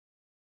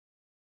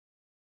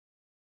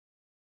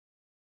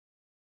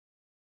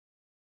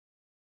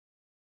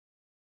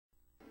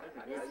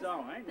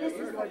This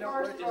is the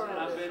first verse.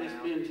 I bet it's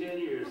been 10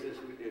 years since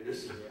we did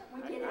this.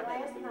 We did it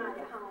last night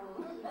at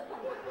home.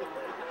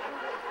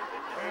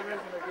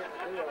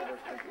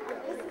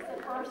 This is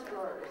the first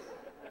verse.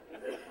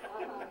 Okay,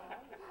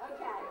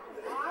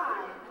 all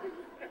right.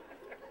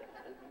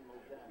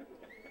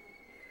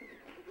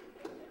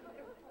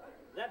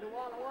 Is that the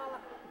Walla Walla?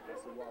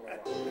 That's the Walla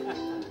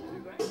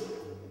Walla.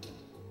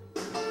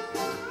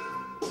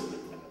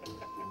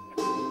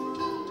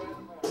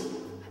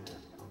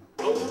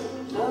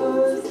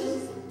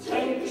 Moses,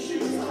 take your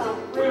shoes off,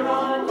 we're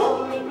on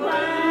holy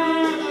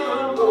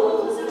ground.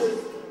 Moses,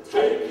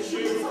 take your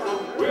shoes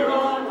off, we're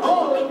on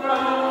holy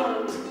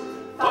ground.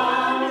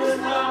 Fire is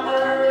now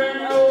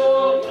burning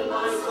up in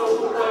my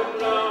soul right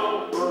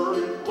now.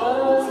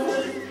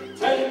 Moses,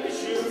 take your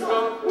shoes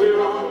off,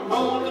 we're on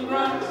holy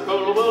ground.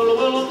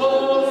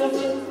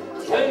 Moses,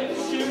 take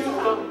your shoes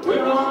off,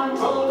 we're on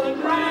holy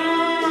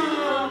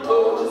ground.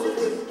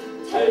 Moses,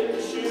 take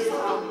your shoes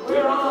off,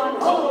 we're on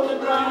holy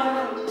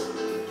ground.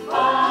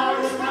 Fire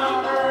is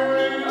now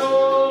burning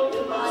up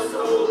in my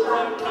soul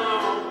right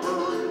now.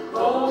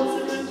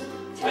 Moses,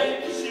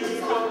 take your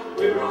shoes off,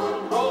 we're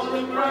on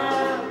holy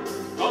ground.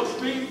 Those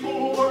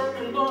people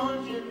working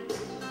bunches,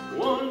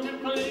 one to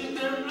please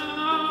them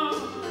now.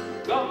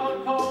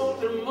 God called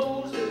to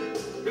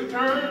Moses to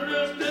turn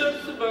their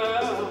steps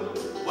about.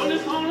 Well, he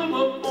called them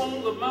up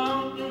on the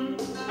mountain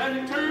and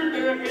he turned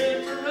their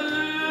heads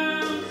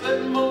around.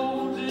 Said,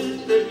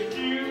 Moses, take your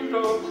shoes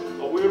off,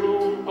 we're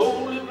on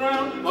holy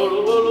ground.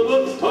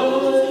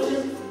 Moses,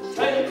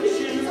 take your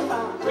shoes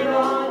off, we're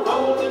on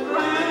holy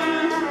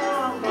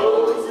ground.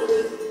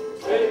 Moses,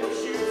 take your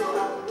shoes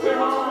off, we're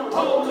on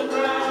holy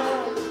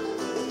ground.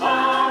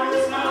 Fire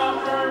is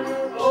now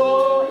burning,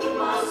 oh, in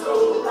my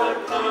soul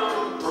right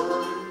now.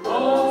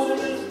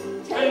 Moses,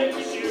 take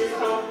your shoes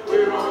off,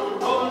 we're on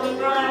holy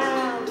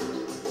ground.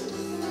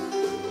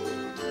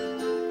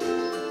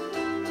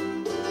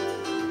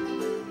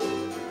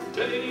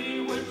 Day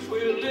which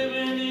we're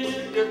living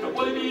in, just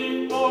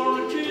waiting for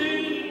a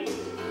change.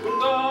 When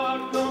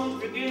God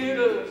comes to get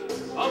us,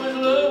 of His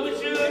love we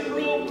should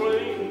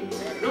proclaim.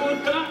 No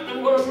one got the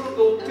world,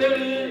 go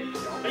tell it.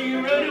 Are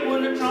you ready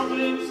when the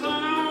trumpet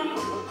sounds?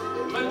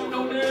 It makes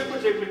no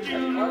difference if it's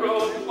you or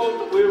us,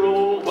 because we're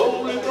on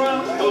holy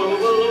ground.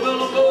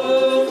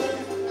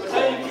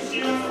 Take your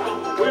shoes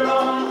off, we're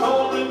on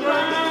holy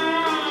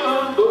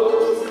ground.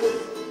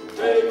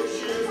 Take your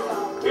shoes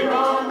off, we're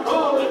on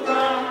holy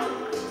ground.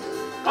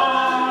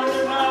 Fire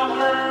is now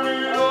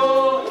burning,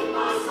 oh, in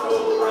my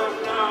soul right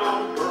now.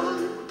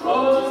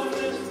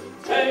 Moses,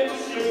 take your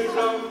shoes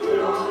off,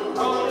 we're on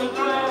holy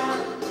ground.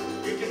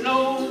 Did you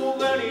know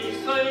that He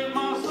saved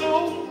my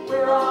soul?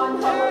 We're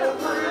on holy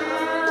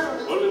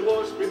ground. Well, He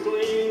washed me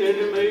clean and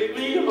He made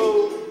me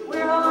whole.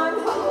 We're on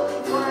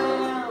holy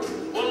ground.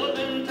 Well, I've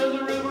been to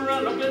the river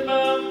and I've been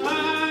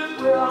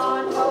baptized. We're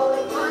on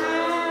holy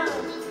ground.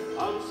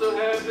 I'm so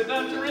happy,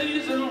 that's the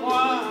reason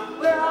why.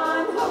 We're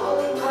on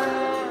holy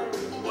ground.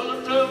 Well, I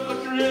took a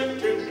trip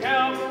to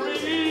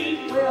Calvary.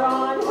 We're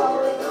on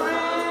holy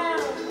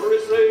ground. Where He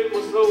saved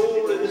my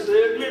soul and He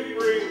set me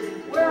free.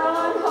 We're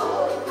on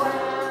holy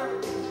ground.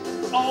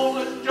 All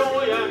this joy I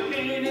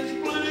can't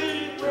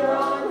explain. We're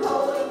on